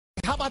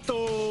about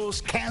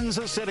those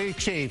Kansas City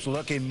Chiefs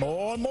looking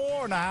more and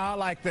more now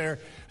like they're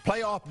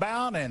playoff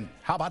bound? And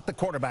how about the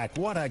quarterback?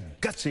 What a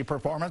gutsy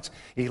performance.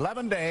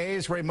 11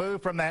 days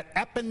removed from that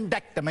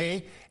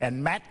appendectomy,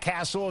 and Matt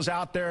Cassel is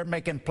out there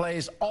making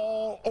plays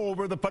all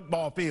over the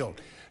football field.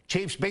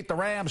 Chiefs beat the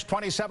Rams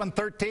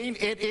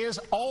 27-13. It is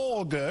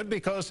all good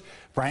because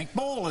Frank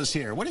Boal is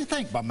here. What do you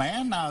think, my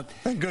man?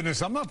 Thank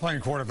goodness I'm not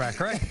playing quarterback,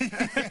 right?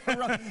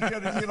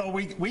 You know,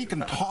 we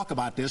can talk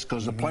about this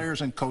because the players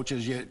and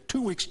coaches,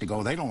 2 weeks to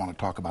go, they don't want to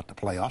talk about the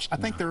playoffs. I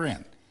think they're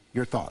in.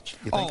 Your thoughts?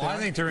 You think I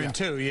think they're in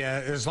too,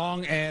 yeah. As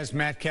long as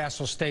Matt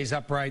Cassel stays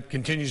upright,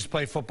 continues to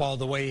play football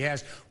the way he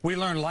has. We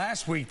learned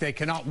last week they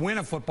cannot win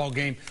a football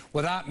game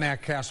without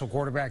Matt Cassel,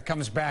 quarterback.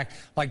 Comes back,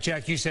 like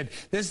Jack, you said,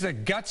 this is the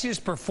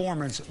gutsiest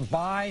performance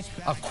by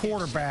a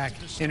quarterback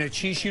in a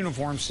Chiefs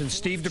uniform since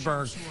Steve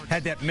DeBerg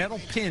had that metal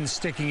pin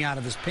sticking out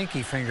of his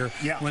pinky finger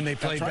when they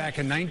played back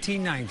in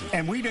 1990.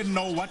 And we didn't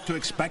know what to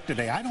expect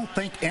today. I don't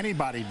think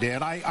anybody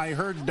did. I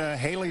heard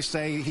Haley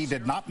say he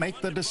did not make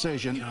the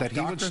decision that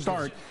he would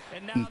start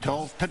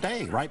until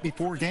today, right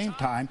before game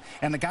time.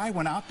 And the guy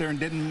went out there and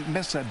didn't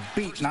miss a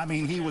beat. And I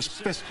mean, he was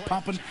fist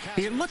pumping.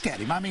 Look at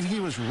him. I mean, he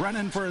was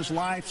running for his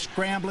life,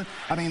 scrambling.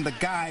 I mean, the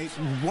guy,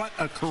 what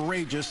a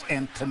courageous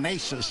and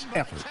tenacious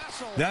effort.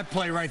 That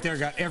play right there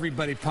got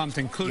everybody pumped,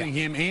 including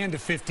him and the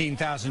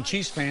 15,000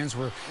 Chiefs fans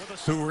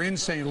who were in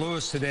St.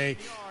 Louis today.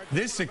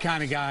 This is the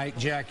kind of guy,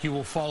 Jack, you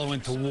will follow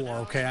into war,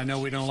 okay? I know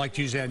we don't like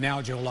to use that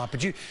analogy a lot,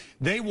 but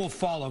they will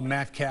follow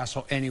Matt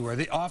Cassel anywhere.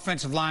 The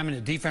offensive linemen, the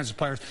defensive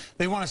players,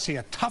 they want to see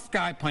a tough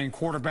guy playing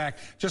quarterback,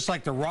 just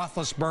like the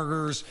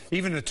Roethlisbergers,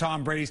 even the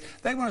Tom Brady's.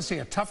 They want to see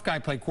a tough guy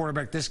play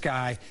quarterback. This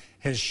guy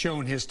has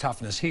shown his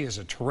toughness. He is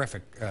a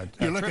terrific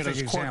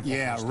example.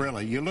 Yeah,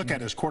 really. You look at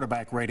his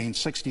quarterback rating,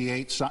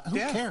 68. Who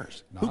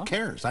cares? No. Who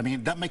cares? I mean,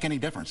 it doesn't make any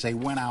difference. They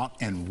went out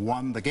and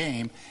won the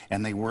game,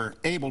 and they were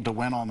able to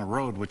win on the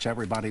road, which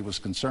everybody was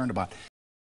concerned about.